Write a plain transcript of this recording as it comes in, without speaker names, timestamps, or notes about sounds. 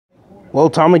Well,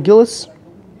 Tom McGillis,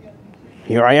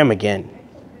 here I am again.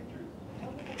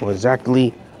 Well,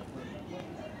 exactly,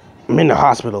 I'm in the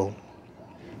hospital,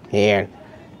 and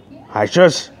I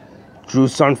just drew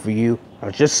something for you.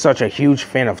 I'm just such a huge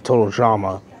fan of Total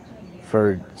Drama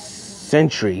for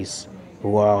centuries.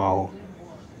 But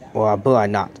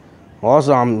I'm not.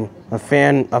 Also, I'm a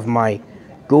fan of my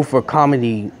Go for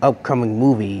Comedy upcoming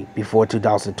movie before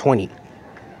 2020.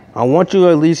 I want you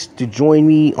at least to join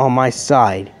me on my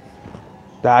side.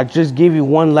 That I just give you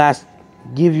one last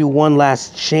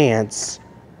chance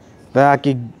that I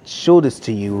could show this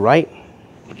to you, right?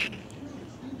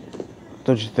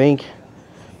 Don't you think?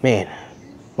 Man,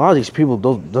 a lot of these people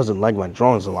doesn't like my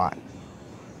drawings a lot.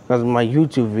 Because my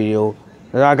YouTube video,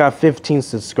 I got 15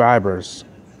 subscribers,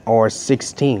 or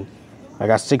 16. I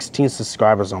got 16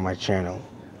 subscribers on my channel.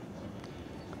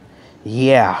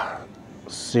 Yeah,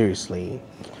 seriously.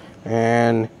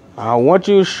 And I want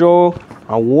you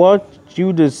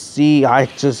to see I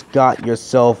just got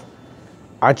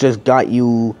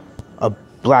you a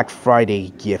Black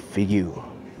Friday gift for you.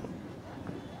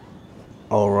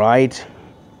 Alright?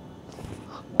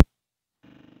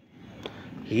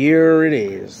 Here it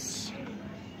is.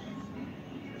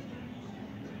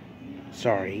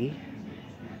 Sorry.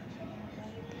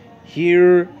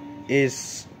 Here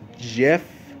is Jeff.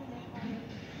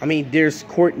 There's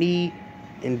Courtney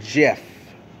and Jeff.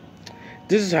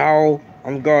 This is how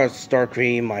I'm gonna start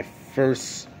creating my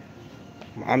first.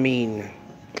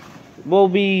 Will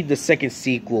be the second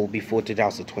sequel before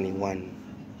 2021.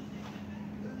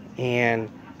 And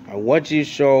I want you to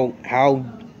show how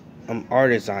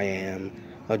artist I am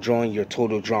of drawing your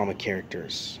Total Drama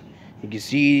characters. You can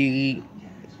see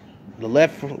the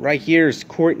left right here is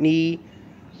Courtney.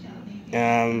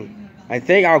 I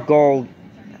think I'll go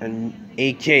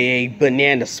aka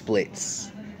Banana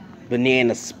Splits.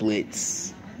 Banana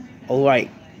Splits. Alright.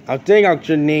 I think I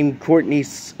should name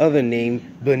Courtney's other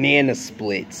name Banana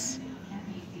Splits.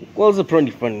 Well, it's a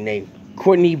pretty funny name.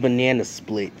 Courtney Banana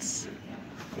Splits.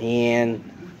 And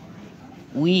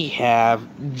we have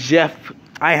Jeff.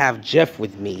 I have Jeff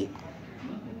with me.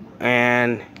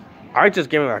 And I just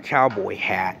gave him a cowboy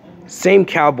hat. Same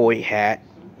cowboy hat.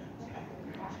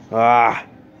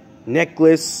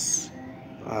 Necklace.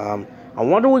 I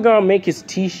wonder we're gonna make his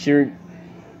t-shirt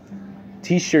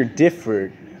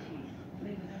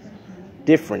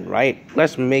different, right?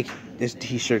 Let's make this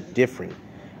t-shirt different.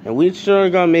 And we're sure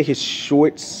gonna make his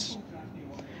shorts.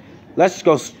 Let's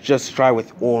go just try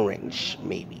with orange,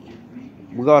 maybe.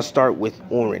 We're gonna start with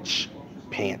orange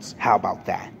pants. How about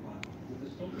that?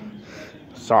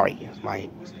 Sorry, my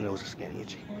nose is getting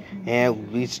itchy.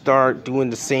 And we start doing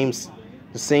the same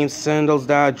sandals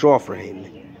that I draw for him.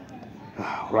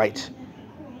 Right.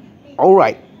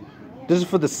 Alright. This is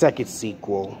for the second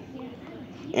sequel.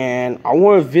 And I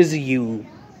want to visit you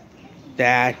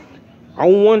that I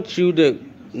want you to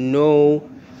know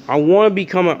I want to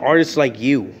become an artist like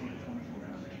you.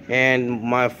 And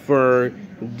my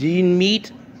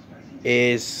meet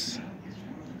is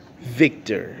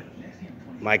Victor.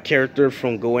 My character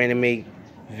from Go Anime,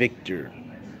 Victor.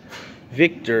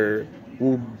 Victor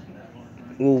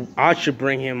I should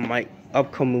bring him my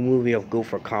upcoming movie of Go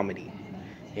for Comedy.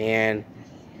 And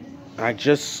I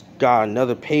just got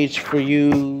another page for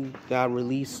you that I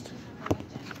released.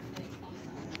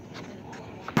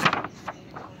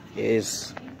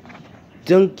 Is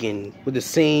Duncan with the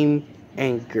same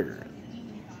anchor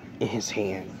in his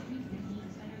hand.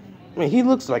 He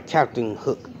looks like Captain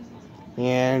Hook.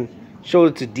 And showed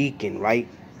it to Deacon, right?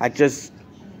 I just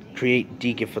create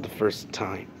Deacon for the first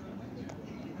time.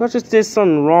 I just did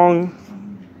something wrong.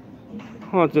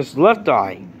 Oh, this left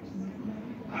eye.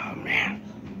 Oh man.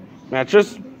 I'm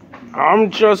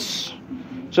just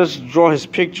draw his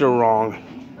picture wrong.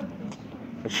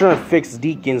 I'm trying to fix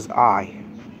Deacon's eye.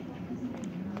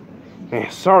 Man,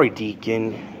 sorry,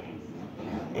 Deacon.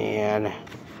 And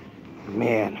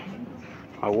man,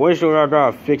 I wish I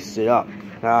gotta fix it up.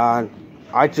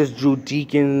 I just drew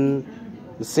Deacon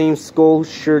the same skull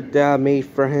shirt that I made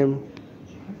for him.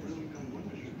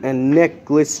 And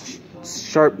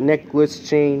sharp necklace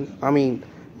chain.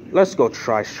 Let's go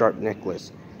try sharp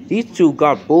necklace. These two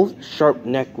got both sharp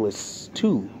necklace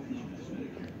too.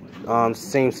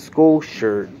 Same skull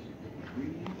shirt.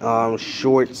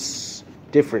 Shorts,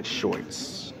 different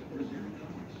shorts.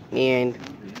 And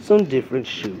some different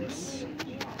shoes.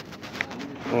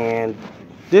 And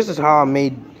this is how I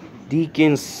made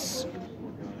Deacon's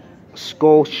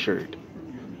skull shirt.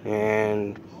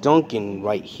 And Duncan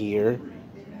right here.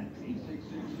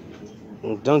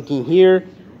 And Duncan here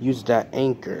used that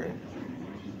anchor.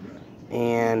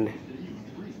 And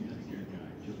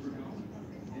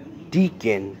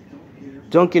Deacon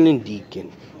Duncan and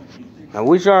Deacon. I'm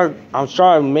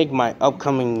trying to make my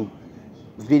upcoming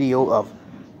video of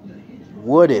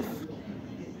what if.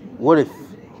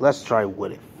 Let's try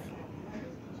what if.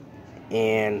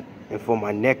 And for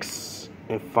my next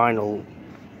and final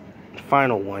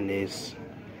one is,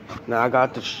 now I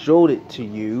got to show it to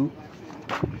you.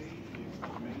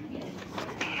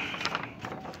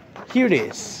 Here it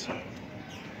is.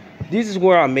 This is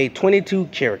where I made 22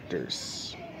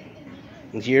 characters.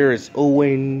 And here is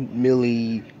Owen,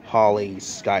 Millie, Holly,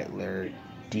 Skylar,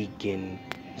 Deacon.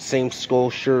 Same skull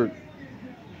shirt.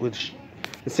 Which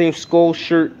the same skull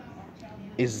shirt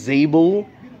is Zabel,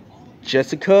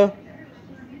 Jessica,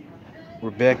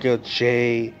 Rebecca,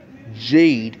 Jade,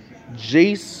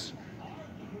 Jace,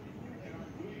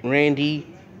 Randy,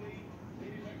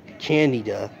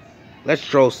 Candida. Let's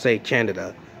say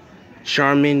Canada.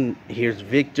 Charmin, here's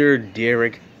Victor,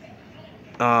 Derek,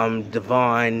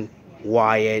 Devon,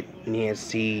 Wyatt,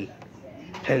 Nancy,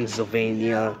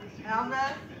 Pennsylvania,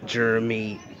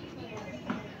 Jeremy,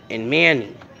 and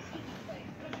Manny.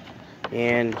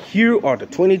 And here are the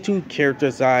 22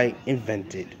 characters I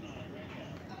invented.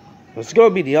 It's going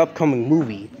to be the upcoming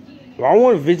movie. I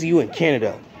want to visit you in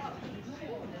Canada.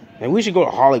 And we should go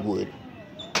to Hollywood.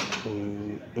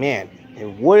 Man,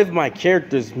 and what if my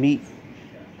characters meet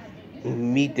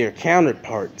their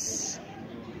counterparts?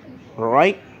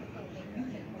 Alright?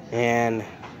 And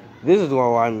this is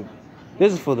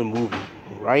for the movie,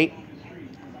 right?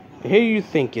 Here you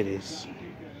think it is.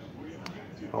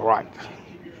 Alright.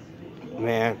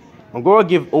 Man, I'm going to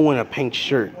give Owen a pink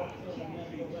shirt.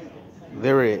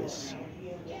 There it is.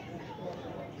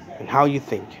 And how you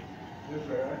think?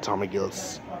 Tom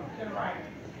McGillis.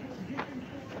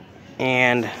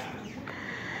 And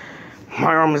my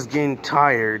arm is getting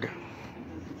tired.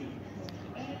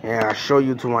 And I show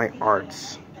you to my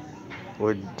arts.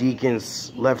 Where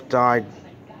Deacon's left eye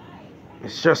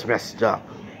is just messed up.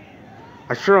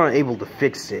 I'm sure I'm able to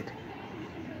fix it.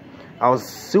 I was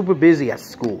super busy at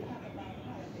school.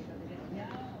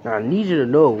 Now I need you to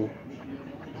know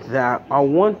that I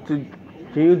want to.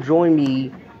 Can you join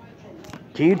me?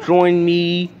 Can you join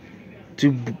me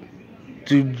Can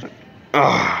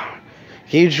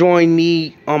you join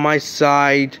me on my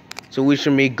side so we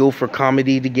should go for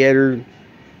comedy together?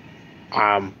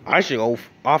 I should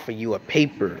offer you a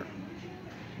paper,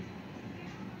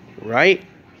 right?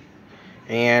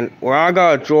 And where I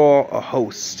gotta draw a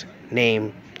host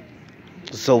named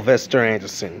Sylvester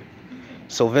Anderson.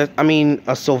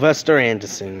 Sylvester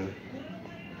Anderson.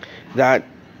 That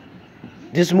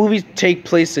this movie take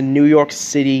place in New York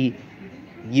City,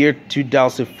 year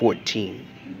 2014,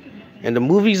 and the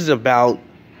movie is about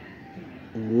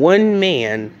one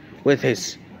man with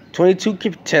his 22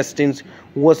 contestants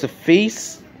who was to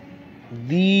face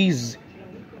these.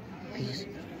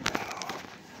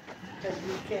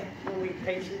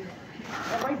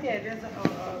 Right there, there's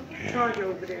a charger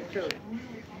over there too.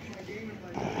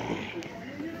 I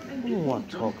don't want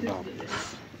to talk about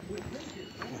this.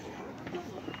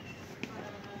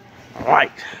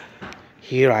 Alright,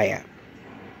 here I am.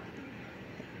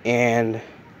 And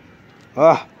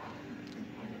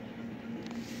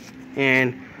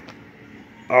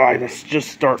alright, let's just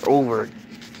start over.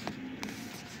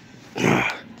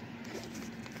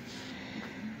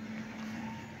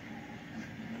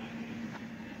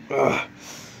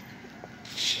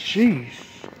 Jeez.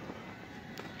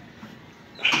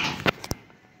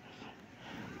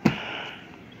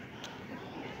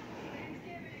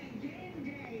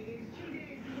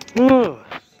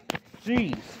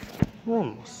 Jeez.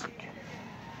 Almost.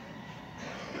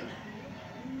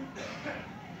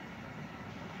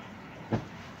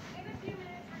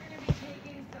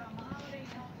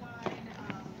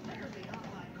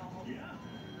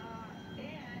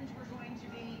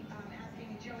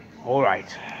 All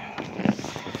right.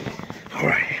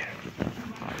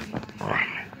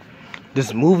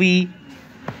 This movie,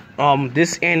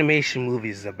 this animation movie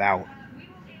is about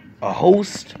a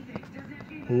host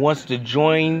who wants to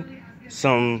join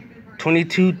some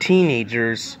 22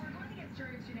 teenagers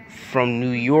from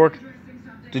New York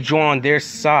to join on their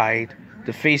side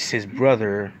to face his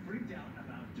brother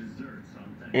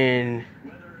in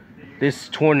this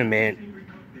tournament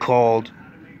called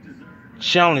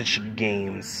Challenge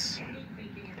Games.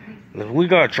 We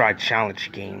gotta try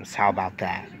Challenge Games. How about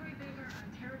that?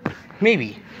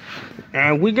 Maybe.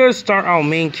 And we're gonna start our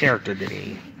main character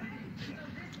today.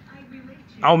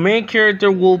 Our main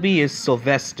character will be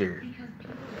Sylvester.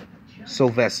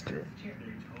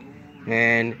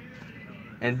 And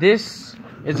this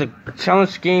is a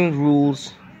challenge game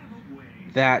rules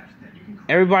that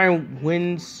everybody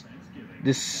wins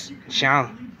this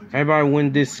challenge. Everybody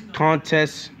win this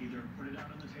contest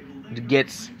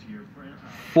gets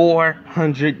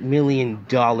 $400 million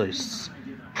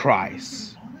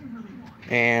prize.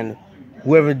 And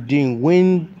whoever didn't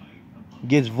win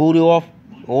gets voted off.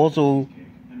 Also,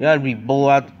 you gotta be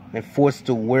blown out and forced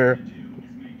to wear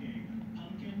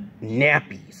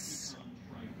nappies.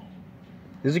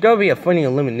 This is gonna be a funny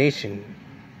elimination.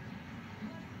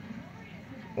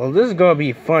 Well, this is gonna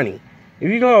be funny. If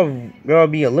you're gonna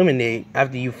be eliminated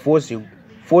after you force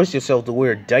yourself to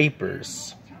wear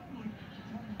diapers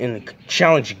in the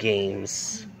challenge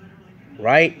games,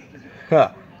 right?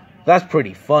 Huh, that's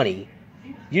pretty funny.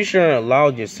 You shouldn't have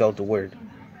allowed yourself to wear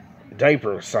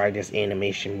diapers inside this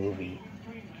animation movie.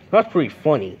 That's pretty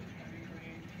funny.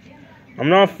 I'm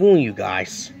not fooling you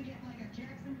guys.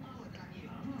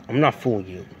 I'm not fooling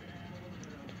you.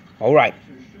 Alright.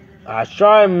 I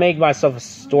try and make myself a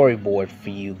storyboard for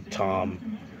you,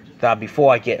 Tom. That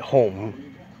before I get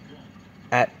home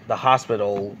at the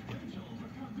hospital.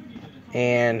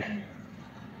 And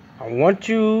I want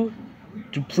you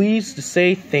to please to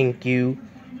say thank you.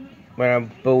 But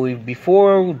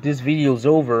before this video is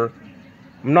over,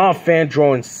 I'm not a fan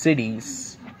drawing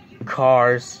cities,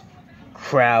 cars,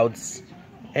 crowds,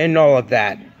 and all of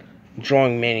that.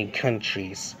 Drawing many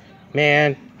countries.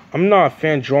 Man, I'm not a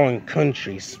fan drawing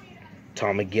countries,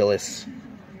 Tom McGillis.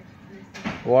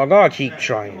 Well, I gotta keep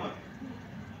trying.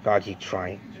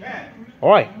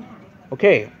 Alright.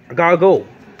 Okay, I gotta go.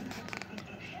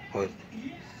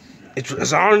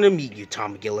 It's an honor to meet you,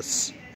 Tom McGillis.